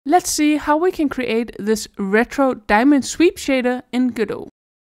Let's see how we can create this retro diamond sweep shader in Godot.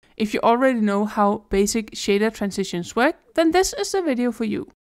 If you already know how basic shader transitions work, then this is the video for you.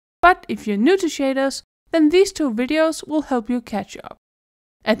 But if you're new to shaders, then these two videos will help you catch up.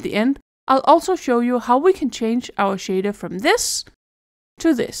 At the end, I'll also show you how we can change our shader from this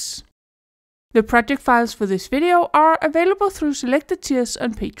to this. The project files for this video are available through selected tiers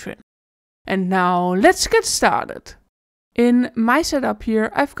on Patreon. And now let's get started. In my setup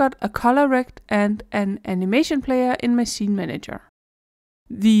here, I've got a color rect and an animation player in my scene manager.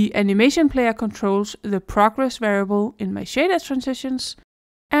 The animation player controls the progress variable in my shader transitions,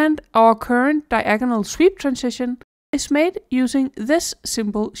 and our current diagonal sweep transition is made using this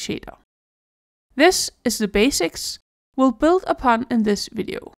simple shader. This is the basics we'll build upon in this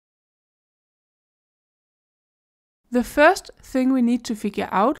video. The first thing we need to figure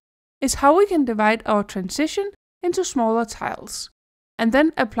out is how we can divide our transition into smaller tiles, and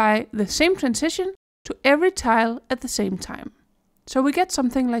then apply the same transition to every tile at the same time. So we get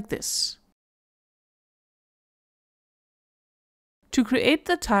something like this. To create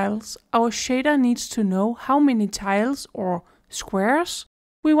the tiles, our shader needs to know how many tiles or squares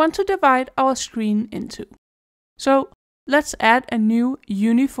we want to divide our screen into. So let's add a new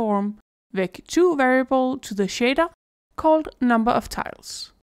uniform vec2 variable to the shader called number of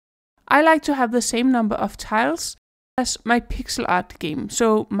tiles. I like to have the same number of tiles as my pixel art game,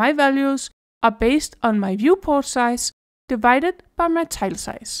 so my values are based on my viewport size divided by my tile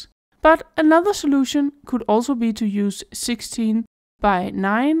size. But another solution could also be to use 16 by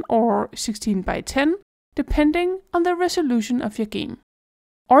 9 or 16 by 10, depending on the resolution of your game.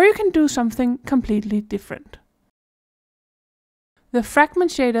 Or you can do something completely different. The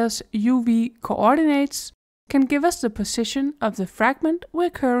fragment shader's UV coordinates can give us the position of the fragment we're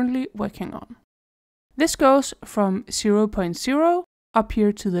currently working on. This goes from 0.0 up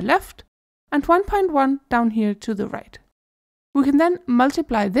here to the left and 1.1 down here to the right. We can then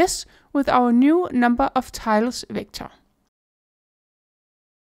multiply this with our new number of tiles vector.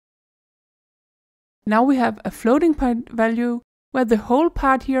 Now we have a floating point value where the whole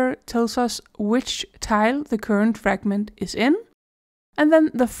part here tells us which tile the current fragment is in, and then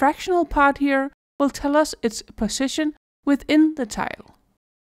the fractional part here will tell us its position within the tile.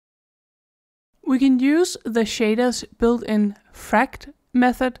 We can use the shader's built-in fract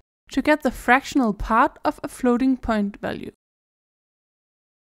method to get the fractional part of a floating point value.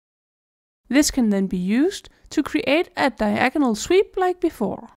 This can then be used to create a diagonal sweep like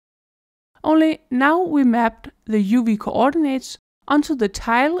before. Only now we mapped the UV coordinates onto the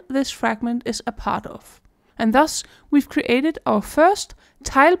tile this fragment is a part of. And thus we've created our first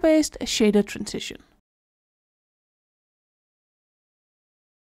tile-based shader transition.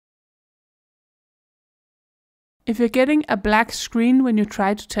 If you're getting a black screen when you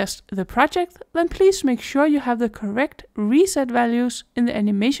try to test the project, then please make sure you have the correct reset values in the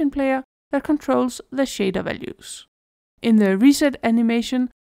animation player that controls the shader values. In the reset animation,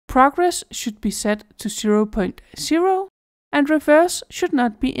 progress should be set to 0.0 and reverse should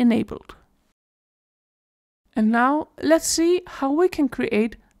not be enabled. And now let's see how we can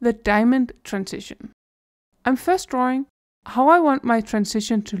create the diamond transition. I'm first drawing how I want my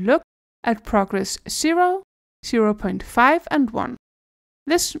transition to look at progress 0, 0.5 and 1.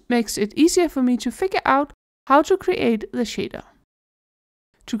 This makes it easier for me to figure out how to create the shader.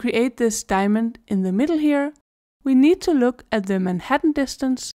 To create this diamond in the middle here, we need to look at the Manhattan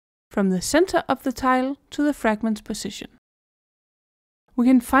distance from the center of the tile to the fragment's position. We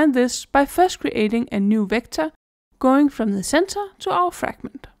can find this by first creating a new vector going from the center to our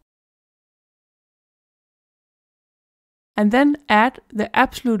fragment. And then add the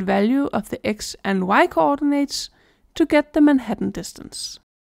absolute value of the x and y coordinates to get the Manhattan distance.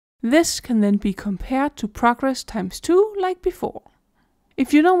 This can then be compared to progress times 2 like before.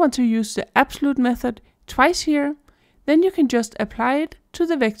 If you don't want to use the absolute method twice here, then you can just apply it to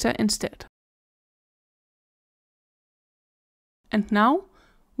the vector instead. And now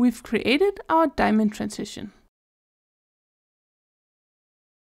we've created our diamond transition.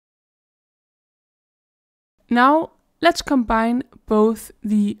 Now let's combine both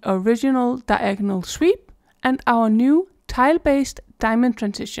the original diagonal sweep and our new tile-based diamond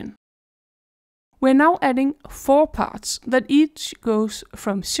transition. We're now adding 4 parts that each goes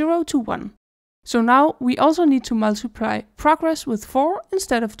from 0 to 1. So now we also need to multiply progress with 4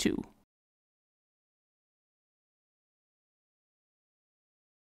 instead of 2.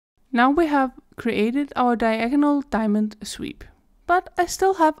 Now we have created our diagonal diamond sweep, but I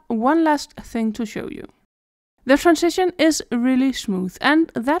still have one last thing to show you. The transition is really smooth, and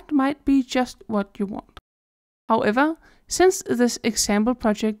that might be just what you want. However, Since this example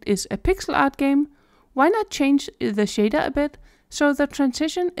project is a pixel art game, why not change the shader a bit so the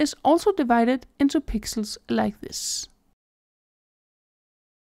transition is also divided into pixels like this?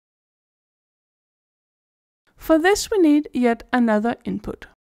 For this we need yet another input.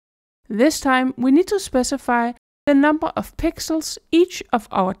 This time we need to specify the number of pixels each of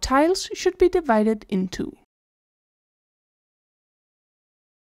our tiles should be divided into.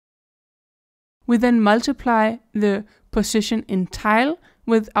 We then multiply the position in tile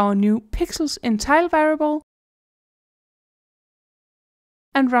with our new pixels in tile variable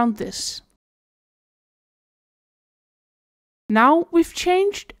and round this. Now we've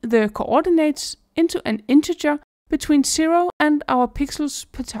changed the coordinates into an integer between 0 and our pixels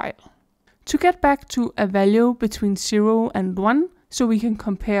per tile. To get back to a value between 0 and 1, so we can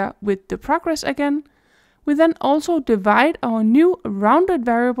compare with the progress again, we then also divide our new rounded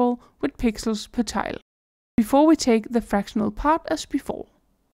variable with pixels per tile, before we take the fractional part as before.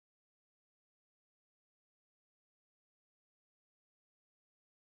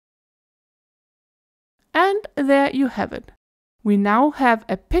 And there you have it. We now have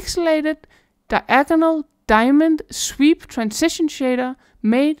a pixelated, diagonal, diamond sweep transition shader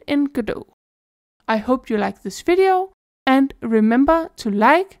made in Godot. I hope you liked this video, and remember to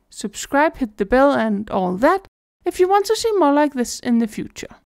like, subscribe, hit the bell and all that if you want to see more like this in the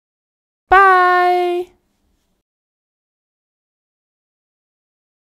future. Bye!